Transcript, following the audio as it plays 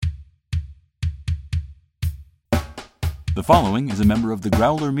The following is a member of the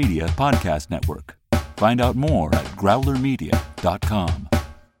Growler Media Podcast Network. Find out more at growlermedia.com.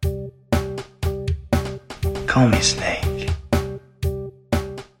 Call me Snake.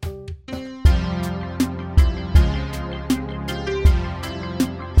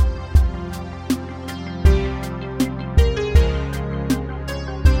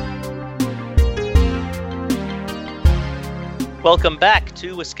 Welcome back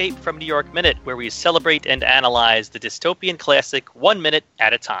to Escape from New York Minute, where we celebrate and analyze the dystopian classic 1 minute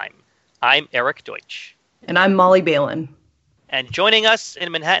at a time. I'm Eric Deutsch. And I'm Molly Balin. And joining us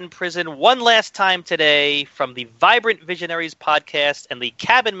in Manhattan Prison one last time today from the Vibrant Visionaries podcast and the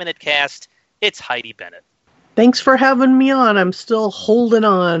Cabin Minute cast, it's Heidi Bennett. Thanks for having me on. I'm still holding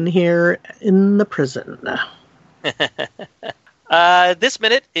on here in the prison. This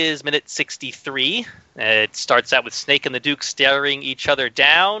minute is minute 63. It starts out with Snake and the Duke staring each other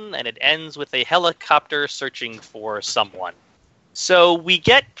down, and it ends with a helicopter searching for someone. So we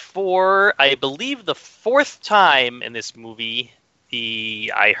get, for, I believe, the fourth time in this movie,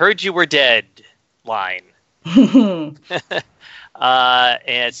 the "I heard you were dead" line. And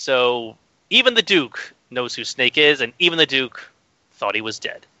so even the Duke knows who Snake is, and even the Duke thought he was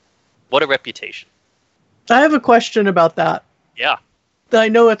dead. What a reputation. I have a question about that. Yeah. I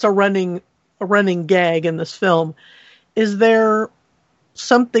know it's a running gag in this film. Is there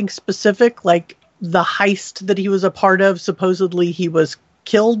something specific, like the heist that he was a part of, supposedly he was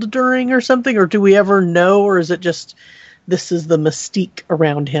killed during or something? Or do we ever know? Or is it just, this is the mystique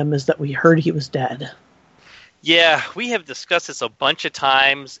around him, is that we heard he was dead? Yeah, we have discussed this a bunch of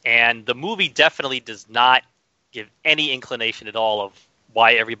times, and the movie definitely does not give any inclination at all of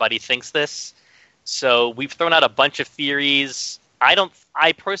why everybody thinks this. So we've thrown out a bunch of theories.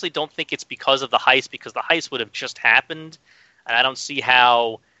 I personally don't think it's because of the heist, because the heist would have just happened, and I don't see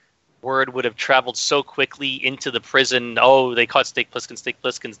how word would have traveled so quickly into the prison. Oh, they caught Snake Plissken. Snake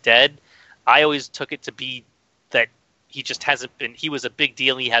Plissken's dead. I always took it to be that he just hasn't been. He was a big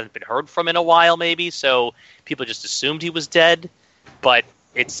deal. And he hasn't been heard from in a while, maybe. So people just assumed he was dead. But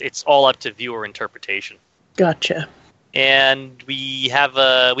it's all up to viewer interpretation. Gotcha. And we have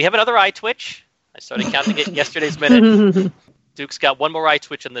another eye twitch. I started counting it in yesterday's minute. Duke's got one more eye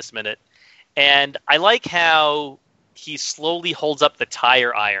twitch in this minute. And I like how he slowly holds up the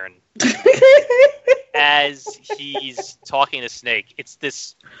tire iron as he's talking to Snake. It's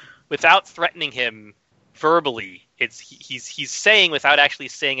this, without threatening him verbally, he's saying, without actually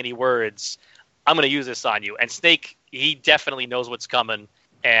saying any words, I'm going to use this on you. And Snake, he definitely knows what's coming.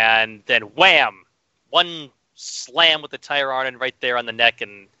 And then wham! One slam with the tire iron right there on the neck,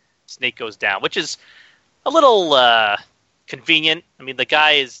 and Snake goes down, which is a little convenient. I mean, the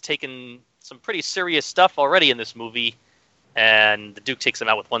guy is taking some pretty serious stuff already in this movie, and the Duke takes him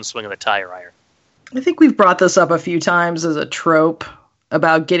out with one swing of the tire iron. I think we've brought this up a few times as a trope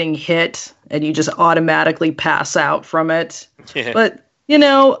about getting hit and you just automatically pass out from it. Yeah. But,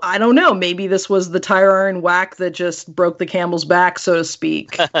 I don't know. Maybe this was the tire iron whack that just broke the camel's back, so to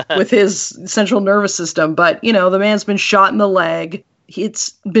speak, with his central nervous system. But, the man's been shot in the leg.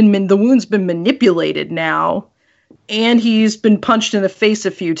 The wound's been manipulated now, and he's been punched in the face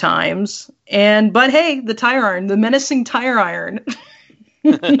a few times. But hey, the tire iron, the menacing tire iron,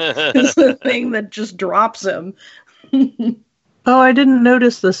 is the thing that just drops him. Oh, I didn't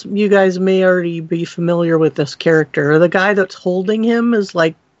notice this. You guys may already be familiar with this character. The guy that's holding him is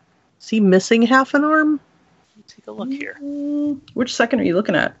he missing half an arm? Take a look here. Which second are you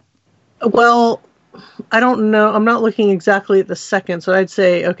looking at? Well, I don't know. I'm not looking exactly at the second, so I'd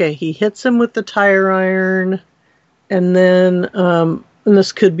say, okay, he hits him with the tire iron, and then, and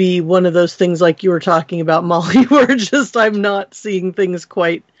this could be one of those things like you were talking about, Molly, where I'm not seeing things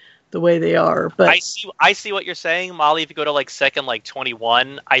quite the way they are. But I see what you're saying, Molly. If you go to second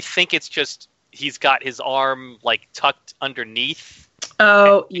 21, I think it's just he's got his arm tucked underneath.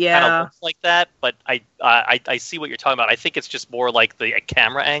 Oh, It yeah. kind of looks like that, but I see what you're talking about. I think it's just more like the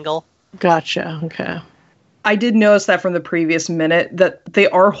camera angle. Gotcha. Okay. I did notice that from the previous minute, that they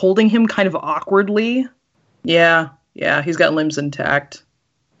are holding him kind of awkwardly. Yeah, he's got limbs intact.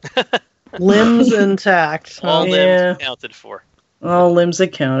 Limbs intact. All limbs accounted for. All limbs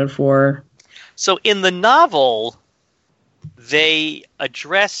accounted for. So in the novel, they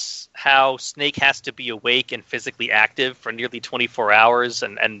address how Snake has to be awake and physically active for nearly 24 hours,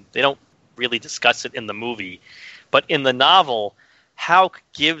 and they don't really discuss it in the movie. But in the novel, Houck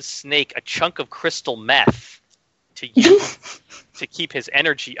gives Snake a chunk of crystal meth to use to keep his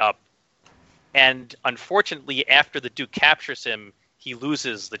energy up. And unfortunately, after the Duke captures him, he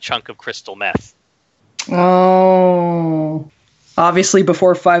loses the chunk of crystal meth. Oh. Obviously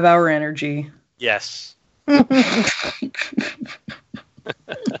before 5 hour energy. Yes.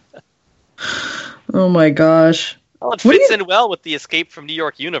 Oh my gosh. Well, it What do fits you- in well with the Escape from New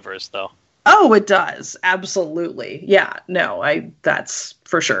York universe, though. Oh, it does. Absolutely. Yeah, no, that's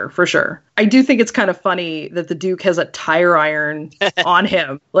for sure. I do think it's kind of funny that the Duke has a tire iron on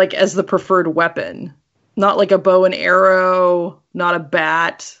him, like as the preferred weapon. Not like a bow and arrow, not a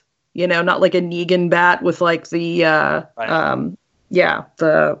bat, not like a Negan bat with like the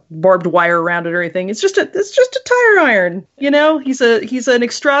the barbed wire around it or anything. It's just a tire iron. He's an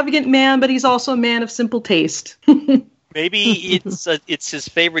extravagant man, but he's also a man of simple taste. Maybe it's his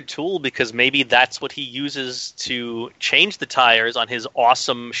favorite tool because maybe that's what he uses to change the tires on his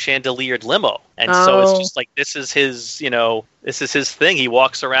awesome chandeliered limo. And so it's just like this is his thing. He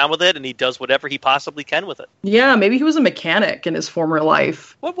walks around with it and he does whatever he possibly can with it. Yeah, maybe he was a mechanic in his former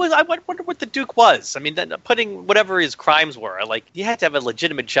life. I wonder what the Duke was. I mean, putting whatever his crimes were, like he had to have a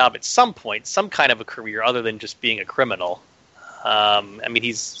legitimate job at some point, some kind of a career other than just being a criminal. I mean,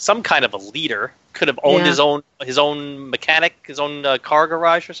 he's some kind of a leader. Could have owned his own mechanic, his own car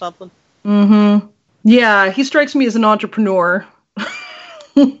garage or something. Mm-hmm. Yeah, he strikes me as an entrepreneur.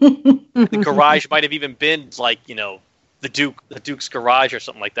 The garage might have even been like, the Duke's garage or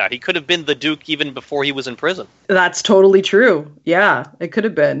something like that. He could have been the Duke even before he was in prison. That's totally true. Yeah, it could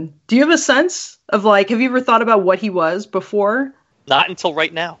have been. Do you have a sense of have you ever thought about what he was before? Not until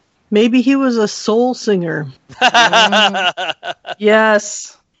right now. Maybe he was a soul singer.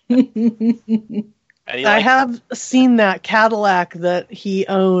 Yes. I have seen that Cadillac that he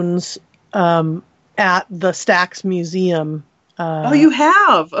owns at the Stax Museum. Oh, you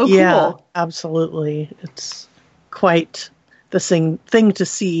have? Oh, yeah, cool. Absolutely. It's quite the thing to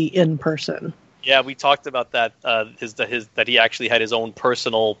see in person. Yeah, we talked about that. That he actually had his own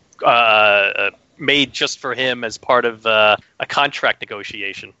personal made just for him as part of a contract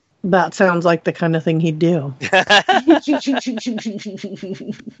negotiation. That sounds like the kind of thing he'd do.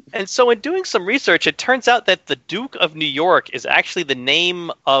 And so in doing some research, it turns out that the Duke of New York is actually the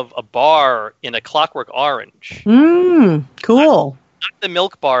name of a bar in A Clockwork Orange. Cool. Not the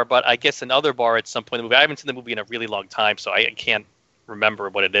Milk Bar, but I guess another bar at some point in the movie. I haven't seen the movie in a really long time, so I can't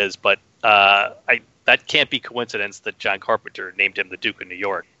remember what it is. But that can't be coincidence that John Carpenter named him the Duke of New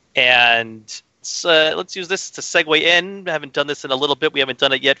York. And let's use this to segue in. I haven't done this in a little bit. We haven't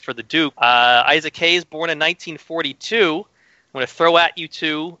done it yet for the Duke. Isaac Hayes, born in 1942. I'm going to throw at you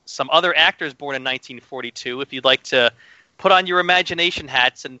two some other actors born in 1942. If you'd like to put on your imagination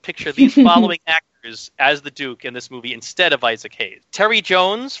hats and picture these following actors as the Duke in this movie instead of Isaac Hayes. Terry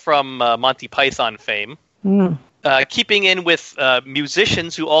Jones from Monty Python fame. Keeping in with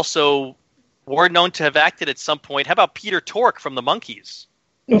musicians who also were known to have acted at some point. How about Peter Tork from the Monkees?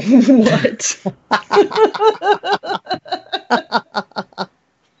 What?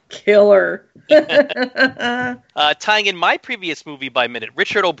 Killer. Tying in my previous movie by minute,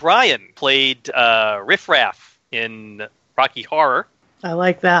 Richard O'Brien played Riff Raff in Rocky Horror. I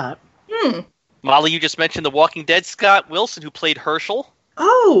like that. Molly, you just mentioned The Walking Dead, Scott Wilson, who played Herschel.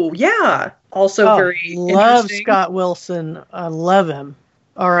 Oh, yeah. Also very love interesting. Scott Wilson. I love him.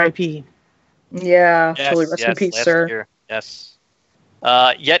 R.I.P. Yeah, totally. Rest in peace, last sir. year. Yes.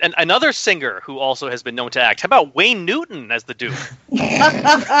 Yet another singer who also has been known to act. How about Wayne Newton as the Duke?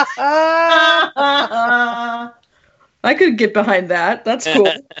 I could get behind that. That's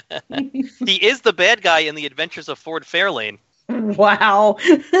cool. He is the bad guy in The Adventures of Ford Fairlane. Wow.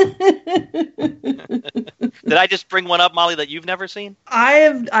 Did I just bring one up, Molly, that you've never seen?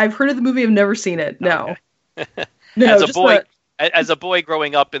 I've heard of the movie. I've never seen it. No. Okay. No. As a boy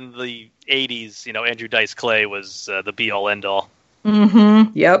growing up in the 80s, Andrew Dice Clay was the be-all, end-all.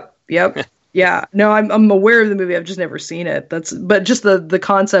 Mm-hmm. Yep. Yeah. No, I'm aware of the movie. I've just never seen it. But just the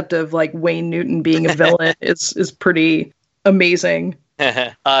concept of like Wayne Newton being a villain is pretty amazing.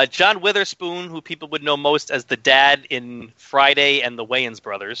 John Witherspoon, who people would know most as the dad in Friday and the Wayans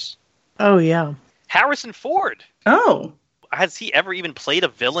Brothers. Oh, yeah. Harrison Ford. Oh. Has he ever even played a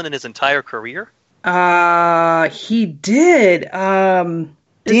villain in his entire career? He did. Isn't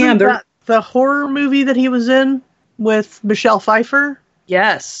that the horror movie that he was in with Michelle Pfeiffer?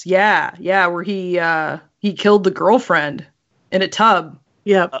 Yes. Yeah. Where he killed the girlfriend in a tub.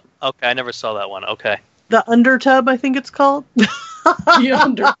 Yep. Okay, I never saw that one. Okay. The Undertub, I think it's called. The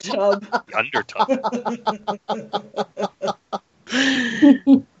Undertub.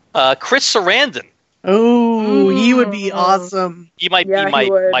 Chris Sarandon. Oh, he would be awesome. He might be he my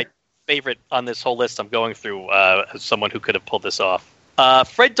would. favorite on this whole list I'm going through as someone who could have pulled this off.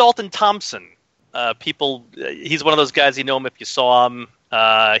 Fred Dalton Thompson. He's one of those guys, you know him if you saw him.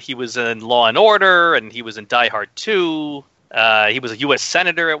 He was in Law and Order, and he was in Die Hard 2. He was a U.S.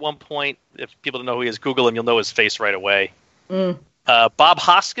 Senator at one point. If people don't know who he is, Google him. You'll know his face right away. Bob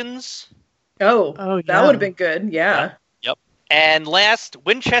Hoskins. Oh, yeah. that would have been good. Yeah. Yep. And last,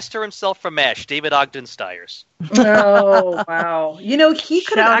 Winchester himself from MASH, David Ogden Stiers. Oh, wow. You know, he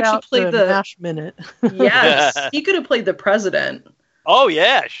could have Shout out actually played to the MASH Minute. Yes, he could have played the president. Oh,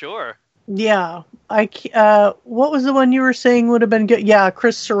 yeah, sure. Yeah. What was the one you were saying would have been good? Yeah,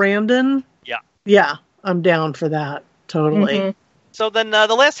 Chris Sarandon. Yeah. Yeah, I'm down for that. Totally. Mhm. So then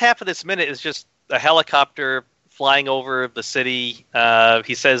the last half of this minute is just a helicopter flying over the city.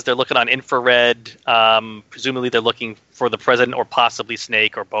 He says they're looking on infrared. Presumably they're looking for the president or possibly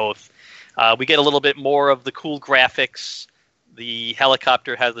Snake or both. We get a little bit more of the cool graphics. The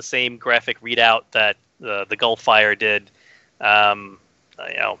helicopter has the same graphic readout that the Gulfire did.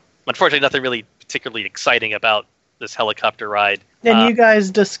 Unfortunately, nothing really particularly exciting about this helicopter ride. And you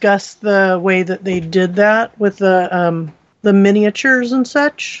guys discussed the way that they did that with the miniatures and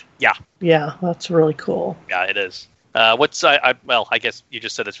such? Yeah. Yeah, that's really cool. Yeah, it is. I guess you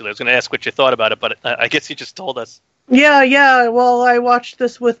just said this. I was going to ask what you thought about it, but I guess you just told us. Yeah. Well, I watched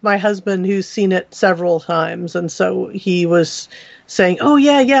this with my husband, who's seen it several times, and so he was saying, "Oh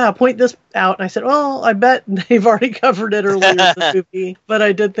yeah, point this out." And I said, "Well, I bet they've already covered it earlier in the movie," but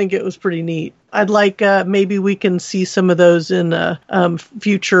I did think it was pretty neat. I'd like maybe we can see some of those in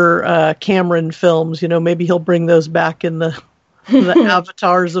future Cameron films. You know, maybe he'll bring those back in the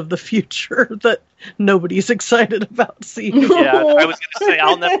avatars of the future that nobody's excited about seeing. Yeah, I was going to say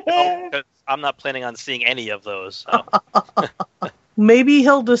I'll never know because I'm not planning on seeing any of those. So. Maybe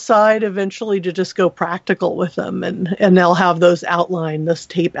he'll decide eventually to just go practical with them, and they'll have those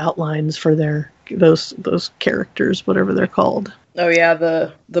tape outlines for those characters, whatever they're called. Oh yeah,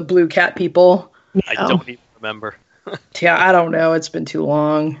 the blue cat people. I don't even remember. Yeah, I don't know. It's been too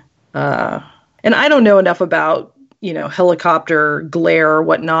long. And I don't know enough about, helicopter glare or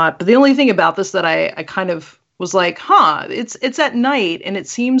whatnot. But the only thing about this that I kind of was like, it's at night, and it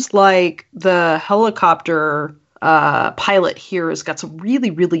seems like the helicopter pilot here has got some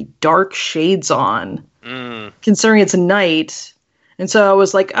really, really dark shades on, considering it's night. And so I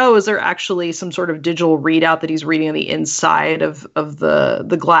was like, is there actually some sort of digital readout that he's reading on the inside of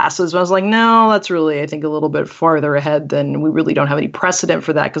the glasses? But I was like, no, that's really, I think, a little bit farther ahead than we really don't have any precedent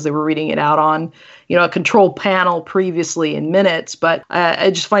for that because they were reading it out on, a control panel previously in minutes. But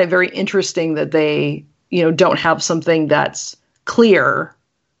I just find it very interesting that they, don't have something that's clear,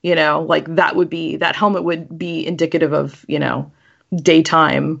 like that helmet would be indicative of,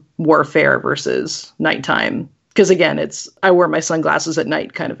 daytime warfare versus nighttime. Because again, I wear my sunglasses at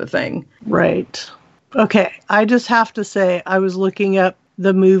night kind of a thing. Right. Okay. I just have to say, I was looking up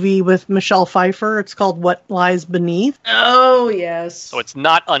the movie with Michelle Pfeiffer. It's called What Lies Beneath. Oh, yes. So it's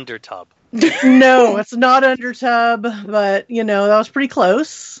not Undertub. No, it's not Undertub, but, that was pretty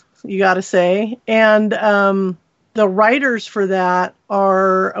close, you got to say. And the writers for that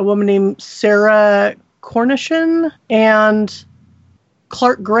are a woman named Sarah Cornishan and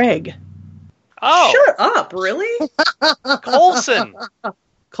Clark Gregg. Oh, shut up! Really?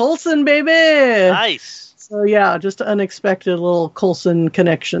 Coulson, baby. Nice. So yeah, just an unexpected little Coulson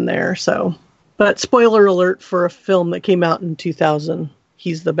connection there. So, but spoiler alert for a film that came out in 2000.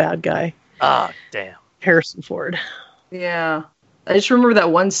 He's the bad guy. Ah, damn. Harrison Ford. Yeah, I just remember that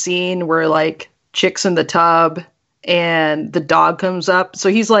one scene where chick's in the tub and the dog comes up. So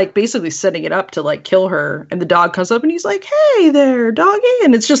he's basically setting it up to kill her, and the dog comes up and he's like, "Hey there, doggy!"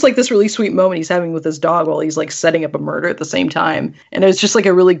 And it's just this really sweet moment he's having with his dog while he's setting up a murder at the same time. And it's just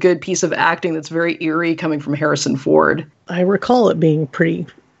a really good piece of acting that's very eerie coming from Harrison Ford. I recall it being pretty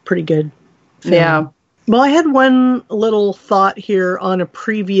good film. Yeah. Well, I had one little thought here on a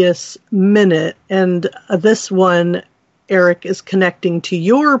previous minute, and this one, Eric, is connecting to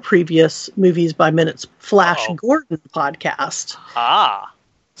your previous Movies by Minutes Flash Gordon podcast. Ah.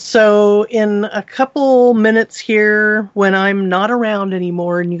 So in a couple minutes here, when I'm not around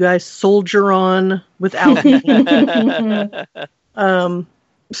anymore and you guys soldier on without me,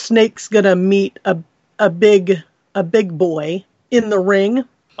 Snake's gonna meet a big boy in the ring.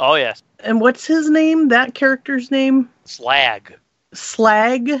 Oh, yes. And what's his name? That character's name? Slag.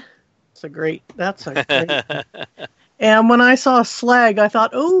 That's a great. And when I saw Slag, I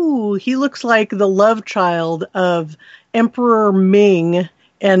thought, he looks like the love child of Emperor Ming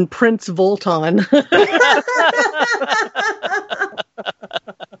and Prince Voltan.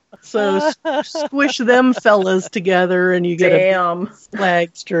 So squish them fellas together and you get a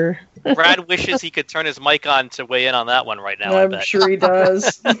Slagster. Brad wishes he could turn his mic on to weigh in on that one right now. I'm sure he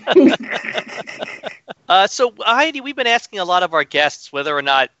does. So, Heidi, we've been asking a lot of our guests whether or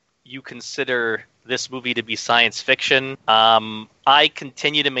not you consider this movie to be science fiction. I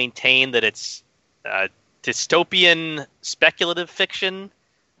continue to maintain that it's dystopian speculative fiction.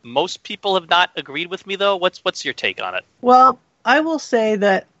 Most people have not agreed with me, though. What's your take on it? Well, I will say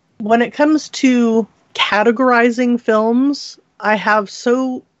that when it comes to categorizing films, I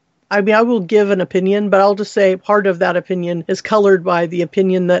will give an opinion, but I'll just say part of that opinion is colored by the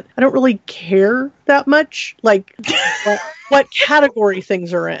opinion that I don't really care that much, like what category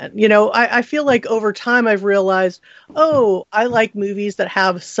things are in. You know, I feel like over time I've realized, I like movies that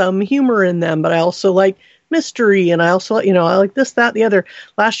have some humor in them, but I also like mystery, and I also, I like this, that, the other.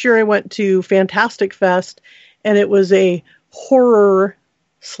 Last year I went to Fantastic Fest, and it was a horror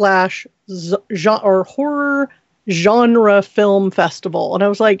genre film festival, and I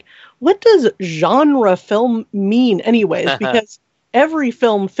was like, what does genre film mean anyways? Because every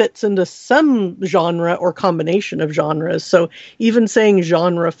film fits into some genre or combination of genres, so even saying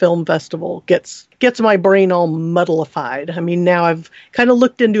genre film festival gets my brain all muddleified. I mean, now I've kind of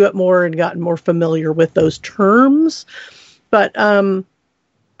looked into it more and gotten more familiar with those terms, but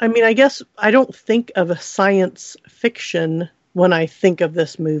I mean, I guess I don't think of a science fiction when I think of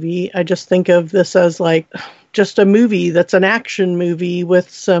this movie. I just think of this as like just a movie that's an action movie with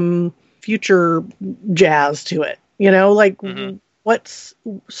some future jazz to it. Like what's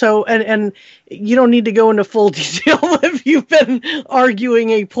so, and you don't need to go into full detail if you've been arguing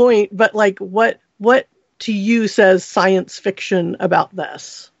a point, but like what to you says science fiction about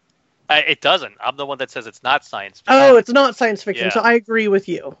this? It doesn't. I'm the one that says it's not science fiction. Oh, it's not science fiction. Yeah. So I agree with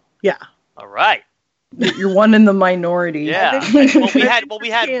you. Yeah. All right. You're one in the minority. Yeah. we had one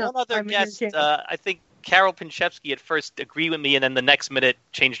other guest. I think Carol Pinchevsky at first agreed with me, and then the next minute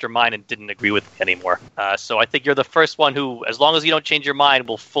changed her mind and didn't agree with me anymore. So I think you're the first one who, as long as you don't change your mind,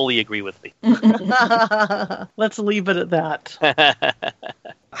 will fully agree with me. Let's leave it at that.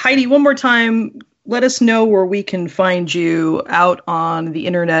 Heidi, one more time, let us know where we can find you out on the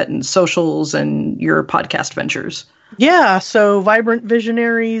internet and socials and your podcast ventures. Yeah, so Vibrant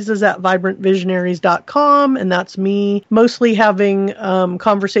Visionaries is at vibrantvisionaries.com, and that's me mostly having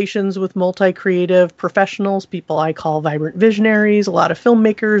conversations with multi-creative professionals, people I call Vibrant Visionaries, a lot of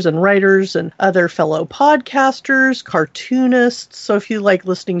filmmakers and writers and other fellow podcasters, cartoonists. So if you like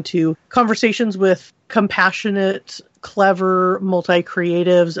listening to conversations with compassionate, clever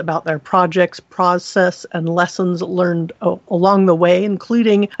multi-creatives about their projects, process, and lessons learned along the way,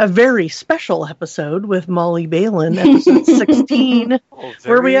 including a very special episode with Molly Balin, episode 16,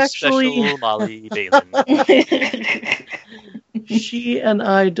 where we actually Molly Balin. She and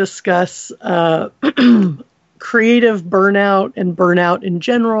I discuss creative burnout and burnout in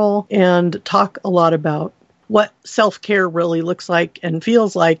general, and talk a lot about what self-care really looks like and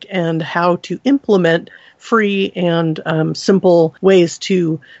feels like, and how to implement free and simple ways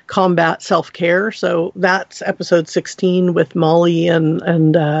to combat self-care. So that's episode 16 with Molly,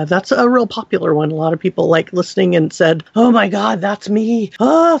 and that's a real popular one. A lot of people like listening and said, oh my God, that's me.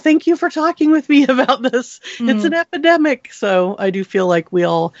 Oh, thank you for talking with me about this. It's an epidemic. So I do feel like we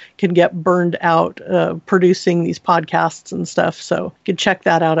all can get burned out producing these podcasts and stuff. So you can check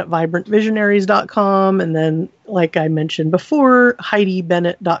that out at vibrantvisionaries.com. And then, like I mentioned before,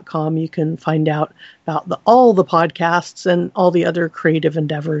 HeidiBennett.com. You can find out about all the podcasts and all the other creative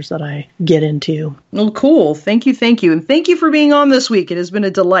endeavors that I get into. Well, cool. Thank you. And thank you for being on this week. It has been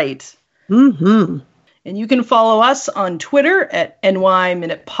a delight. Mm-hmm. And you can follow us on Twitter at NY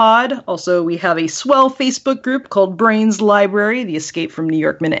Minute Pod. Also, we have a swell Facebook group called Brains Library, the Escape from New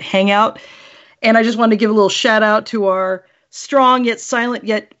York Minute Hangout. And I just wanted to give a little shout out to our strong yet silent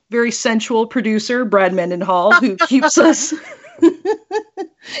yet very sensual producer, Brad Mendenhall, who keeps us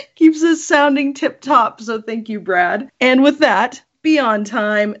sounding tip top. So thank you, Brad. And with that, be on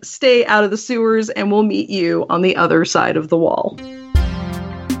time, stay out of the sewers, and we'll meet you on the other side of the wall.